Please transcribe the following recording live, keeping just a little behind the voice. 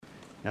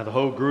Now the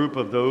whole group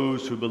of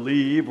those who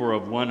believe were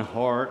of one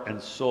heart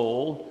and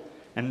soul,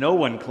 and no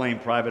one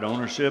claimed private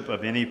ownership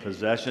of any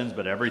possessions,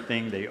 but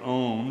everything they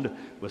owned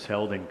was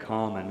held in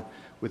common.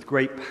 With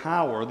great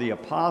power, the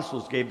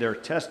apostles gave their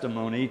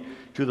testimony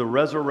to the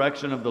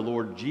resurrection of the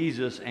Lord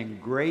Jesus,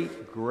 and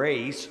great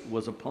grace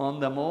was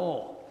upon them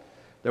all.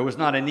 There was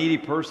not a needy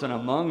person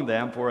among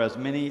them, for as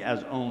many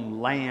as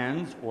owned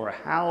lands or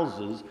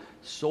houses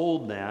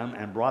sold them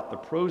and brought the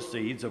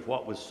proceeds of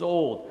what was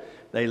sold.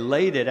 They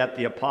laid it at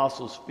the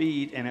apostles'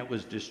 feet, and it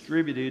was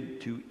distributed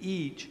to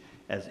each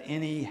as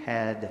any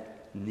had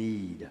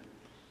need.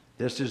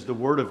 This is the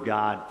word of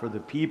God for the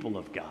people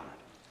of God.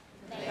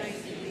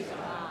 Thanks be to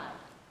God.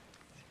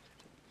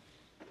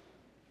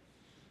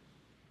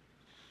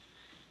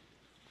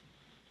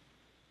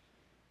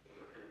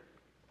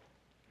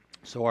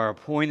 So our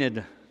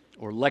appointed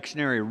or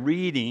lectionary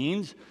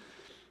readings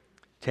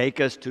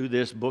take us to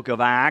this book of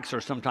Acts,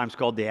 or sometimes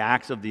called the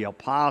Acts of the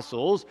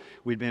Apostles.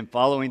 We've been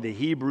following the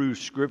Hebrew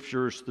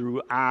Scriptures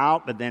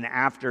throughout, but then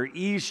after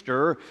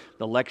Easter,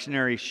 the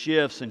lectionary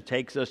shifts and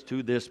takes us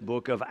to this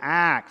book of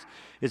Acts.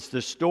 It's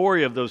the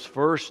story of those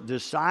first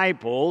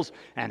disciples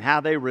and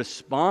how they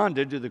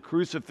responded to the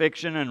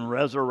crucifixion and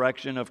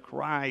resurrection of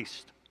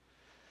Christ.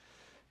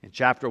 In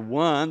chapter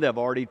 1, they've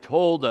already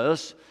told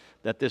us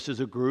that this is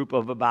a group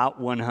of about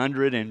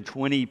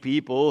 120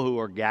 people who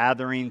are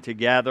gathering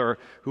together,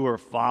 who are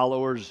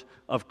followers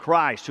of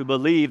Christ, who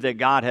believe that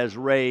God has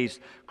raised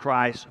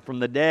Christ from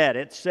the dead.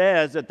 It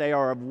says that they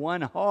are of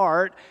one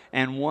heart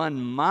and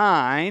one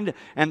mind,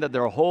 and that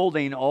they're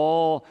holding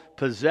all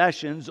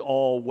possessions,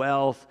 all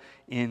wealth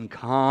in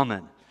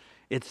common.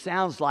 It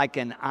sounds like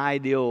an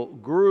ideal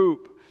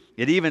group.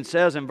 It even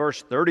says in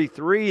verse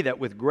 33 that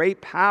with great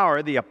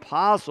power the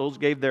apostles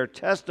gave their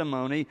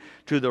testimony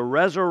to the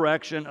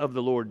resurrection of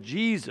the Lord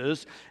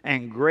Jesus,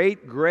 and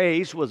great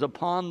grace was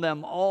upon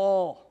them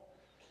all.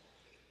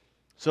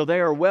 So they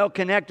are well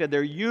connected,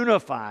 they're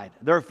unified,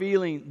 they're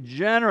feeling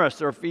generous,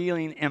 they're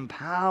feeling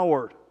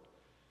empowered.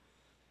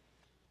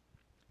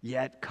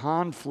 Yet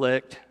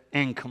conflict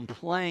and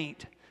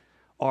complaint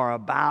are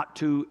about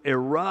to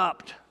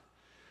erupt.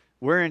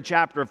 We're in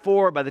chapter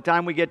 4. By the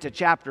time we get to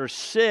chapter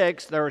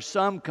 6, there are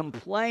some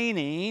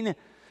complaining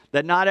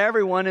that not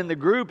everyone in the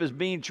group is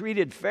being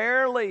treated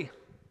fairly.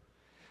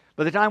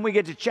 By the time we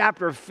get to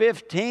chapter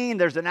 15,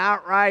 there's an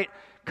outright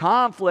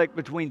conflict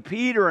between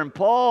Peter and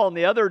Paul and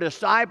the other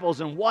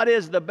disciples, and what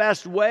is the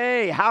best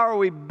way? How are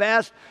we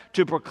best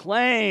to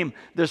proclaim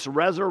this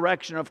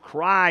resurrection of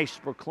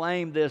Christ,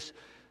 proclaim this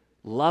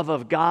love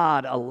of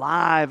God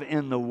alive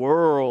in the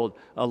world,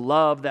 a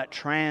love that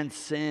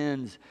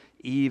transcends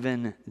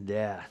even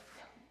death.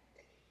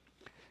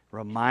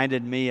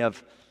 Reminded me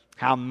of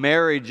how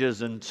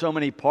marriages and so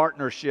many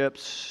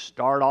partnerships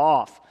start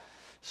off.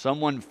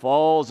 Someone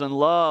falls in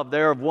love,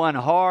 they're of one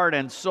heart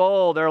and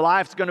soul, their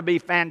life's going to be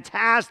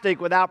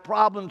fantastic without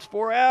problems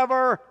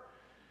forever.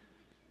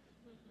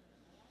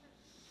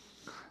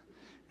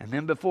 And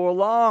then before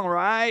long,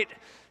 right,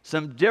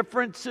 some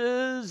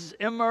differences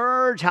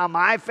emerge. How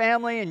my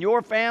family and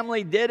your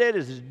family did it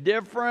is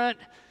different.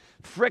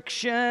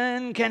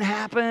 Friction can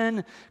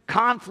happen,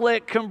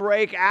 conflict can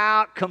break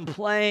out,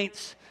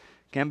 complaints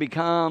can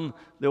become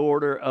the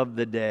order of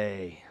the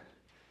day.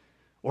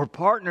 Or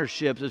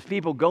partnerships, as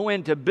people go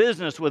into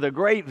business with a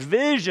great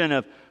vision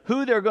of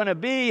who they're going to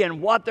be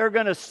and what they're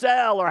going to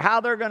sell or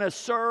how they're going to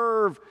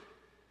serve.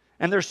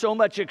 And there's so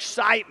much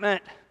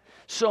excitement,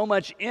 so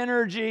much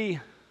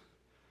energy.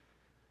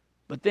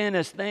 But then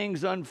as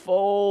things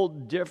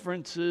unfold,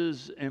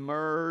 differences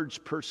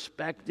emerge,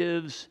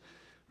 perspectives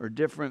or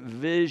different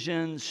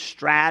visions,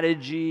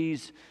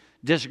 strategies,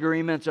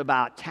 disagreements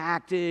about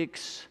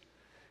tactics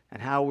and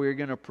how we're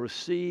going to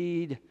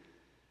proceed,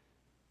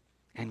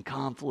 and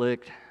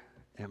conflict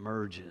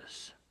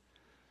emerges.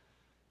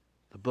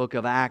 The book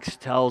of Acts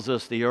tells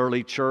us the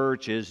early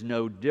church is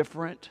no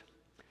different,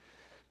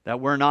 that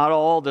we're not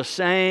all the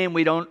same,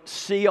 we don't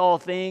see all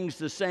things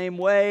the same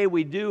way,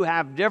 we do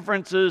have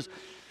differences,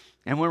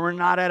 and when we're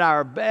not at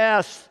our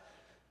best,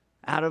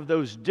 out of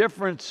those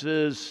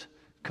differences,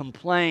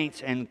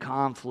 complaints and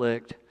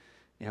conflict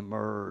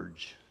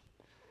emerge.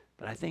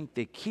 But I think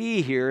the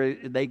key here,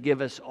 they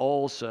give us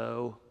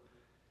also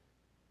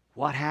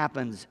what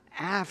happens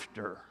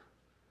after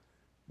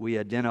we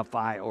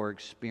identify or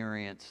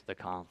experience the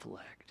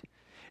conflict.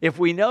 If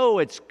we know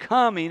it's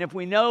coming, if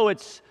we know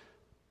it's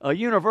a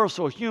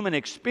universal human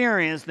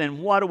experience,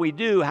 then what do we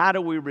do? How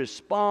do we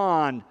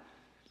respond?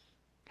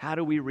 How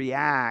do we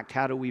react?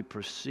 How do we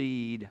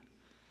proceed?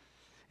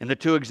 In the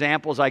two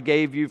examples I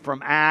gave you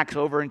from Acts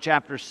over in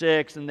chapter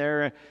 6 and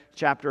there in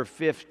chapter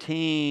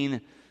 15,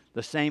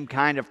 the same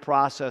kind of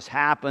process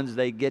happens.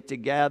 They get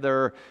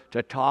together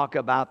to talk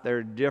about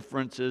their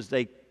differences.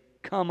 They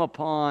come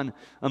upon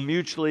a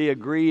mutually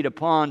agreed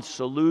upon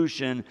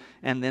solution,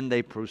 and then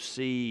they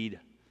proceed.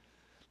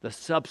 The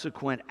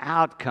subsequent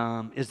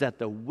outcome is that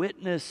the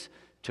witness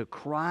to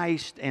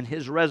Christ and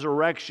His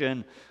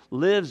resurrection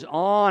lives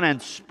on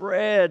and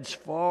spreads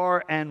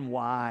far and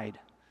wide.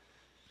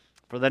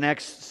 For the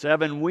next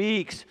 7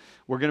 weeks,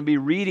 we're going to be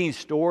reading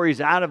stories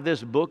out of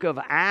this book of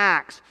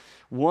Acts,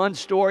 one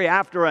story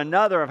after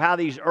another of how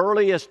these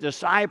earliest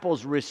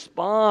disciples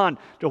respond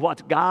to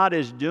what God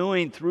is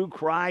doing through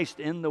Christ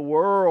in the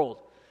world.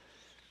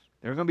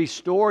 There are going to be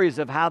stories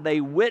of how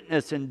they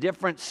witness in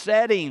different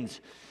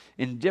settings,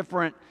 in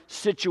different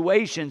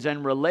situations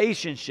and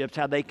relationships,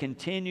 how they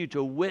continue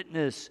to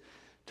witness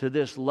to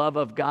this love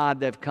of God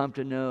they've come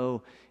to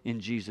know in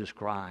Jesus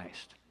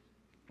Christ.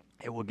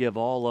 It will give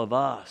all of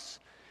us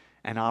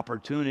an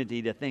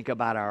opportunity to think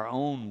about our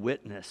own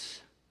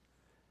witness.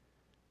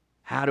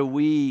 How do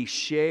we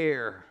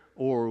share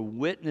or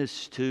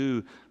witness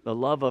to the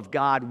love of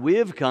God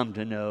we've come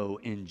to know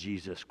in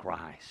Jesus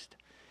Christ?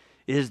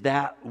 Is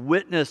that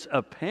witness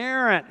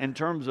apparent in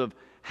terms of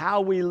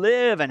how we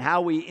live and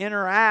how we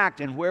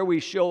interact and where we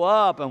show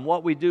up and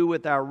what we do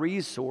with our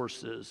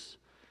resources?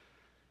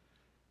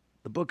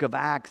 The book of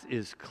Acts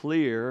is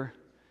clear.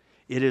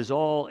 It is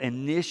all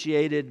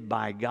initiated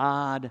by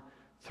God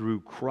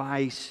through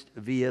Christ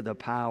via the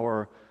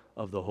power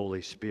of the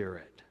Holy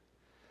Spirit.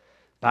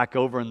 Back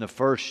over in the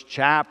first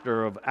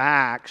chapter of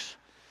Acts,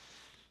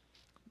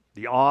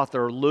 the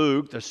author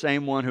Luke, the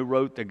same one who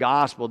wrote the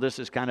gospel, this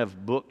is kind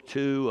of book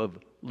 2 of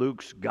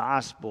Luke's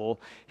gospel.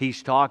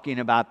 He's talking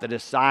about the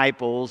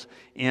disciples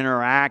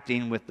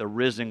interacting with the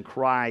risen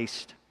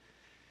Christ.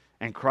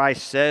 And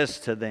Christ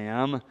says to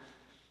them,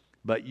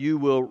 "But you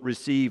will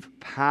receive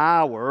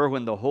power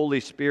when the Holy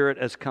Spirit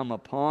has come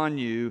upon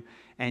you,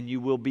 and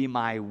you will be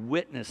my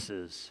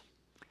witnesses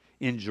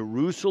in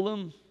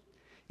Jerusalem,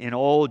 in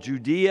all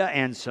Judea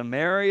and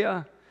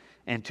Samaria,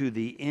 and to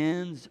the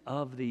ends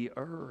of the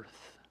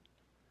earth."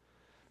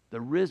 The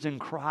risen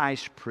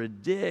Christ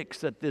predicts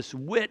that this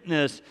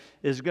witness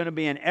is going to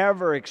be an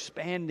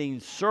ever-expanding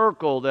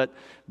circle, that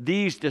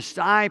these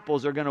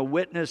disciples are going to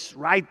witness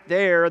right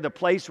there, the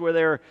place where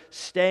they're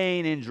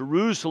staying in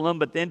Jerusalem,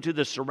 but then to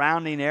the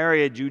surrounding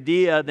area,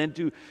 Judea, then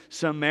to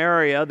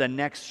Samaria, the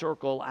next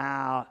circle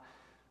out,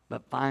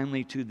 but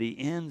finally to the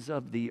ends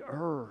of the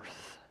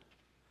earth.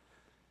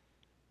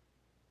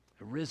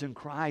 The risen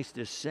Christ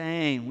is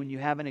saying, when you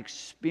have an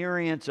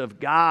experience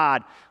of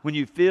God, when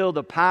you feel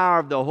the power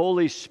of the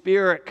Holy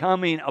Spirit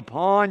coming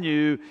upon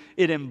you,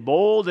 it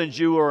emboldens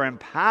you or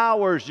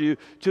empowers you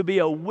to be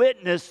a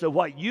witness to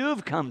what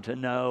you've come to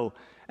know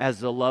as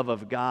the love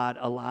of God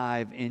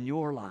alive in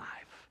your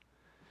life.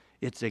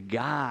 It's a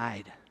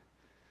guide,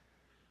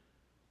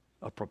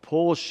 a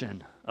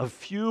propulsion, a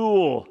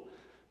fuel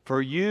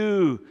for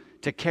you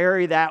to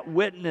carry that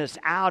witness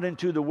out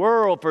into the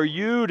world, for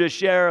you to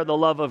share the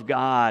love of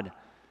God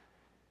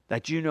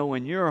that you know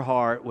in your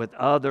heart with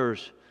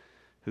others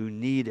who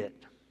need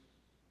it.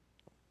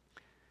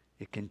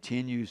 It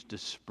continues to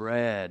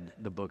spread,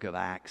 the book of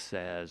Acts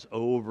says,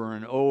 over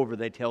and over.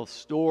 They tell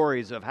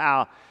stories of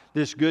how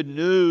this good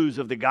news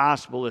of the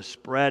gospel is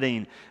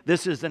spreading.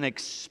 This is an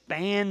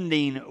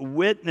expanding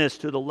witness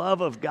to the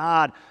love of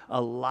God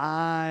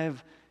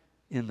alive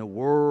in the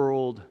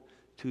world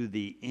to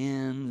the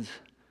ends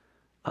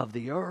of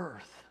the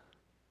earth.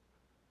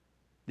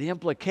 The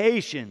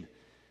implication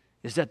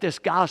is that this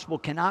gospel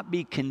cannot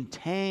be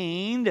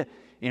contained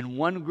in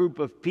one group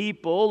of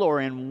people or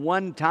in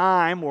one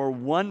time or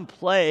one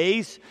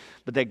place,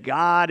 but that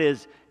God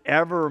is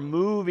ever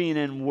moving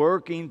and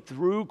working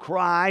through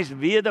Christ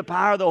via the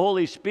power of the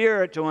Holy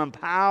Spirit to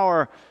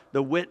empower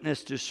the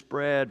witness to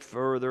spread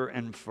further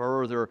and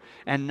further,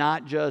 and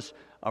not just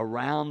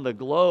around the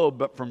globe,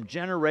 but from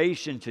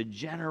generation to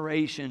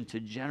generation to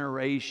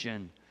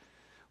generation.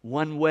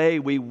 One way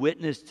we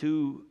witness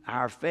to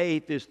our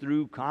faith is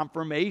through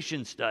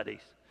confirmation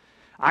studies.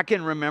 I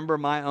can remember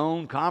my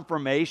own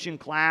confirmation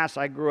class.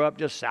 I grew up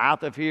just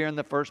south of here in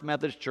the First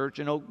Methodist Church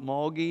in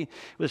Okmulgee. It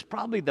was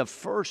probably the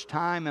first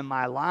time in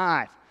my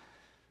life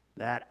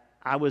that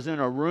I was in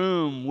a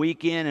room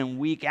week in and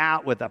week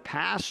out with a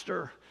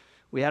pastor.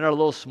 We had our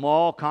little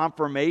small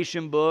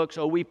confirmation books.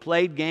 Oh, we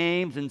played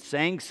games and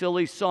sang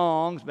silly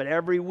songs, but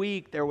every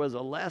week there was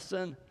a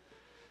lesson.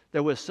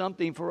 There was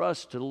something for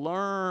us to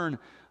learn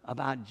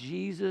about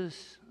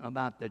Jesus,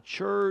 about the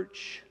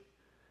church.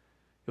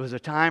 It was a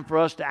time for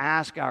us to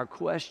ask our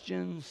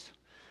questions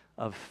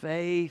of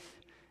faith.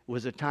 It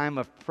was a time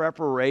of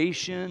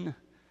preparation,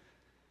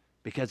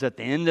 because at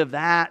the end of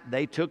that,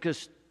 they took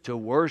us to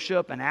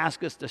worship and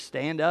asked us to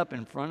stand up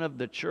in front of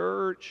the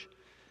church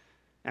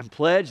and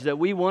pledge that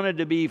we wanted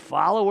to be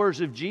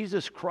followers of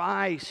Jesus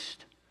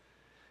Christ.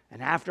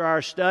 And after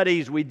our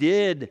studies, we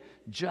did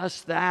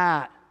just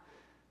that.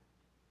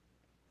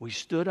 We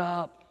stood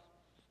up.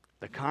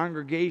 The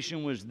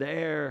congregation was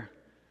there.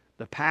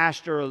 The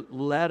pastor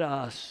led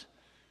us,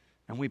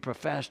 and we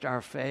professed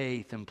our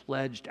faith and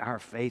pledged our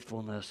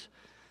faithfulness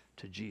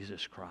to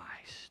Jesus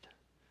Christ.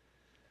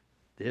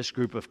 This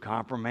group of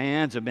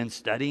confirmands have been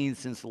studying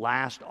since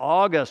last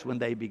August when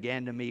they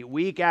began to meet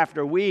week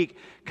after week,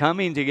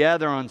 coming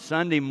together on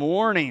Sunday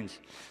mornings.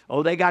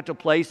 Oh, they got to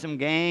play some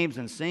games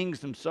and sing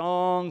some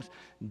songs,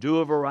 do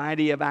a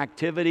variety of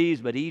activities,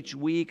 but each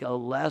week a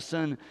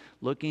lesson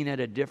looking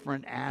at a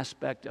different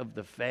aspect of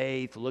the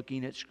faith,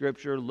 looking at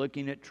Scripture,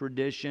 looking at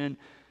tradition,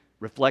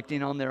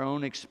 reflecting on their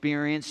own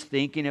experience,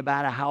 thinking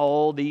about how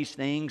all these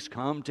things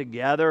come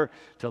together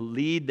to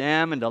lead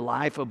them into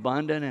life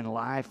abundant and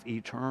life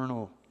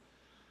eternal.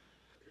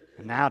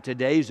 And now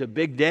today's a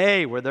big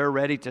day where they're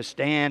ready to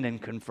stand and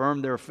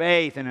confirm their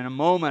faith. And in a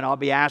moment, I'll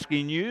be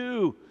asking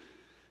you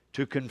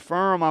to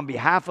confirm on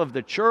behalf of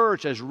the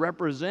church as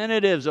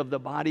representatives of the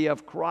body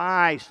of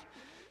Christ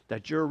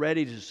that you're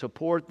ready to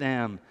support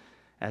them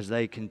as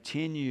they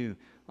continue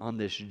on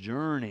this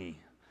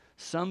journey.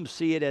 Some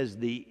see it as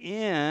the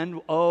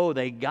end. Oh,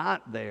 they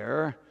got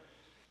there.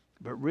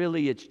 But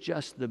really, it's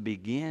just the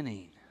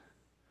beginning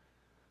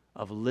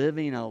of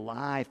living a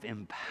life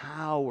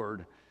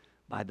empowered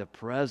by the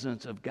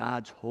presence of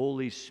God's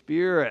Holy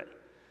Spirit.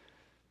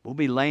 We'll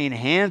be laying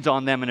hands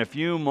on them in a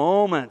few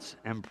moments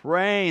and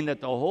praying that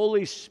the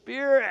Holy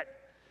Spirit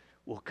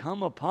will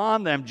come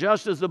upon them,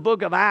 just as the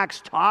book of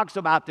Acts talks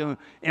about, to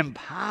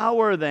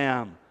empower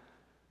them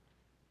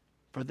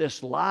for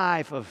this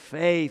life of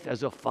faith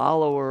as a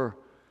follower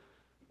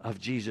of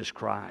Jesus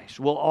Christ.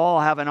 We'll all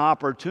have an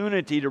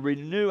opportunity to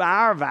renew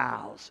our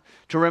vows,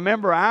 to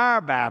remember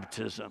our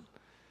baptism,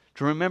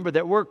 to remember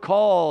that we're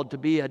called to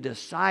be a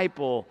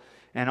disciple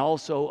and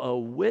also a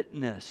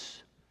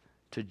witness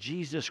to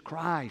Jesus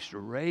Christ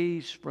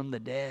raised from the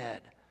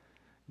dead,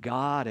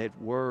 God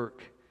at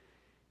work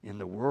in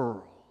the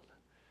world.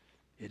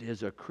 It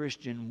is a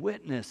Christian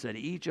witness that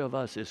each of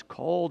us is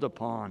called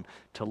upon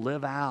to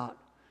live out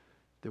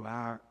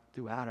throughout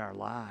our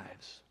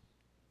lives.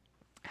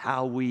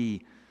 How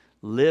we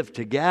live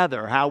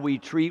together, how we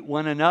treat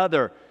one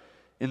another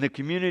in the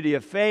community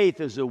of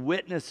faith is a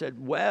witness as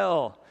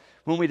well.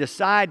 When we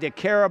decide to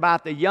care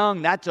about the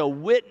young, that's a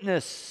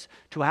witness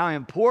to how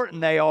important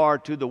they are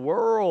to the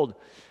world.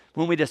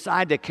 When we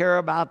decide to care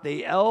about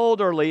the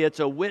elderly, it's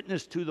a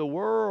witness to the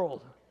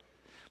world.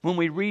 When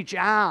we reach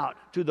out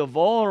to the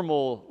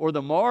vulnerable or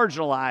the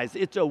marginalized,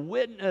 it's a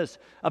witness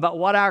about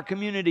what our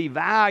community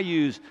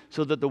values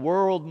so that the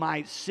world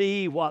might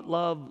see what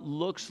love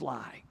looks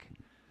like.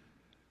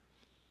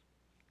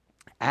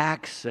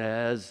 Acts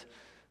says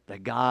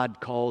that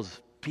God calls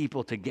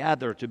people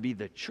together to be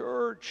the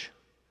church,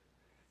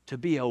 to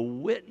be a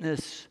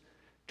witness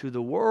to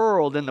the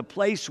world in the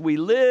place we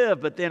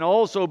live, but then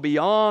also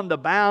beyond the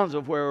bounds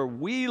of where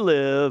we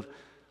live,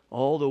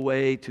 all the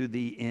way to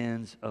the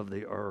ends of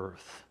the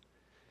earth.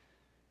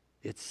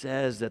 It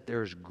says that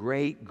there's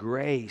great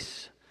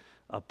grace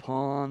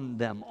upon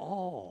them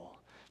all.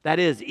 That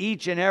is,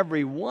 each and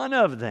every one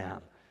of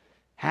them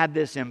had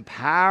this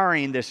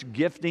empowering, this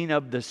gifting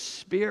of the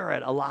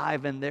Spirit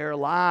alive in their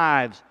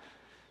lives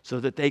so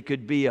that they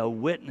could be a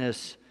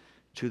witness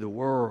to the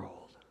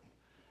world.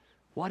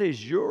 What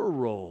is your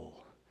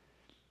role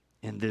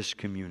in this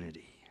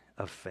community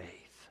of faith?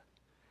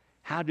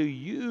 How do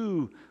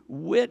you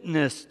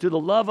witness to the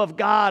love of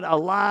God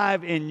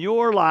alive in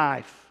your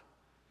life?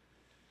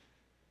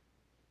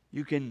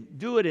 You can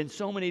do it in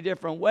so many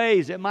different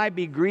ways. It might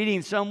be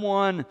greeting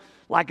someone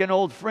like an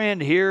old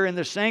friend here in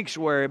the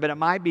sanctuary, but it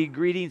might be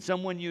greeting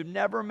someone you've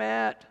never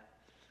met.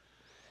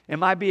 It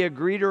might be a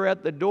greeter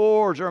at the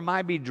doors, or it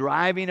might be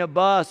driving a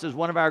bus as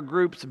one of our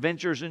groups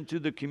ventures into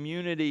the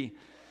community.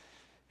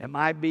 It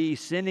might be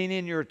sending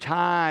in your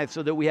tithe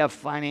so that we have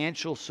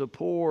financial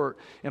support.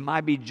 It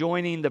might be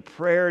joining the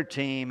prayer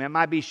team. It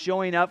might be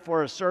showing up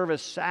for a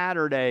service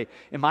Saturday.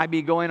 It might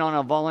be going on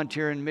a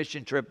volunteer and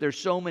mission trip. There's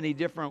so many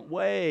different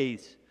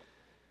ways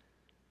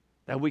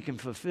that we can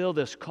fulfill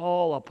this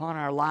call upon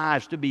our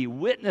lives to be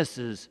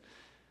witnesses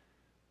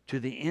to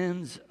the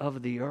ends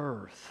of the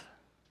earth.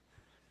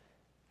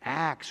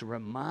 Acts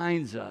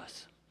reminds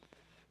us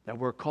that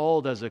we're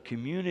called as a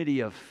community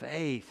of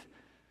faith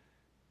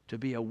to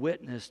be a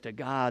witness to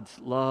God's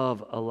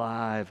love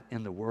alive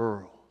in the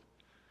world.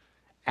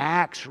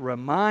 Acts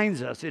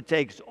reminds us it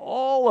takes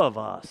all of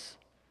us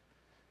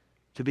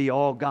to be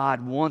all God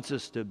wants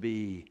us to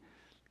be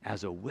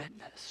as a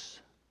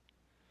witness.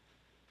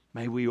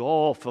 May we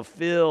all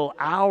fulfill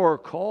our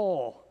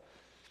call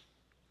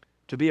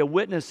to be a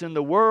witness in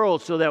the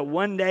world so that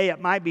one day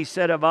it might be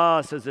said of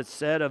us, as it's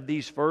said of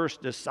these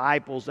first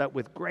disciples, that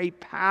with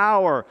great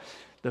power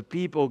the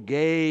people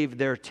gave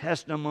their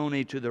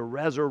testimony to the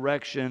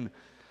resurrection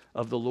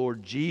of the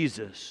Lord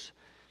Jesus,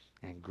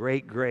 and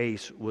great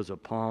grace was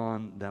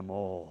upon them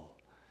all.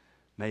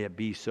 May it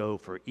be so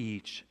for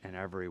each and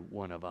every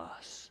one of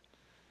us.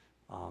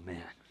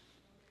 Amen.